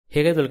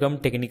Hey guys, welcome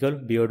Technical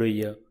Beardo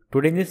here.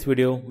 Today in this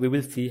video, we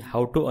will see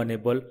how to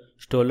enable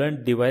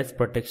stolen device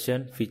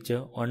protection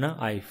feature on an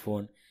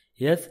iPhone.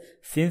 Yes,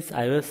 since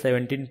iOS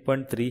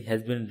 17.3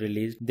 has been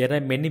released, there are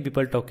many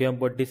people talking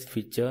about this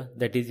feature,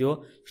 that is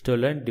your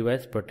stolen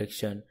device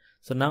protection.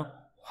 So now,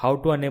 how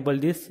to enable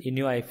this in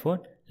your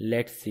iPhone?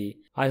 Let's see.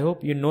 I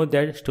hope you know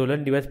that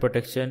stolen device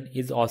protection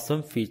is an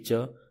awesome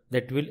feature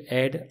that will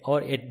add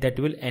or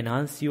that will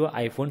enhance your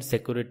iPhone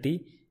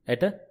security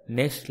at a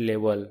next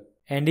level.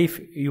 And if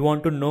you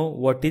want to know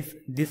what is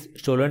this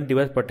stolen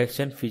device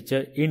protection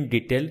feature in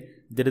detail,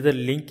 there is a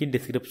link in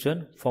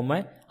description for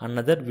my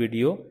another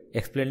video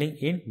explaining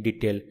in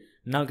detail.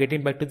 Now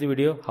getting back to the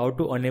video, how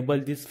to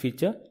enable this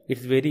feature,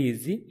 it's very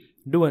easy.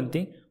 Do one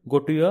thing, go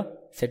to your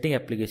setting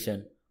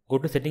application. Go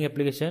to setting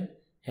application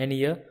and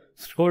here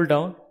scroll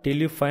down till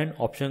you find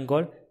option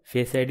called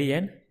Face ID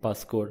and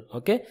passcode.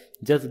 Okay,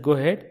 just go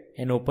ahead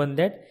and open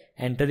that,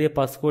 enter your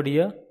passcode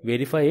here,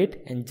 verify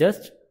it and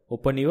just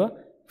open your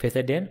Face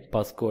ID and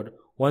passcode.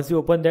 Once you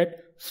open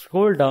that,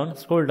 scroll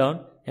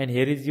down and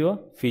here is your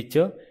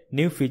feature,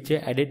 new feature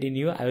added in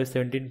your iOS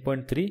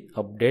 17.3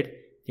 update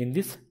in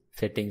this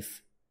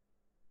settings.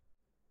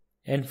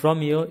 And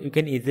from here you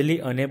can easily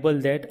enable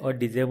that or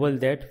disable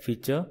that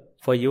feature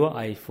for your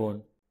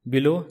iPhone.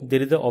 Below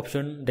there is the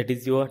option that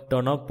is your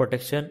turn off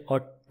protection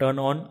or turn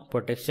on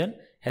protection.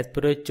 As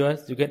per your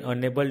choice, you can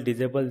enable,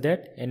 disable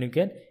that and you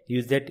can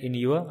use that in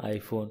your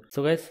iPhone.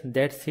 So guys,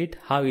 that's it,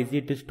 how easy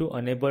it is to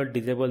enable,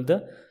 disable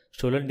the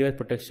stolen device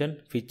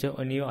protection feature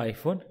on your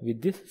iPhone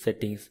with these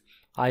settings.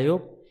 I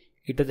hope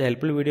it was a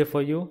helpful video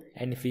for you,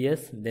 and if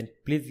yes, then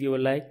please give a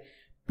like.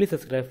 Please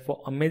subscribe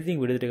for amazing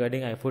videos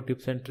regarding iPhone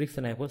tips and tricks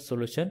and iPhone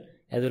solution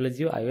as well as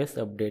your iOS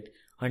update.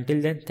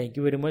 Until then, thank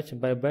you very much.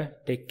 Bye bye.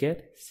 Take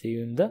care. See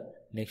you in the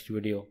next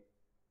video.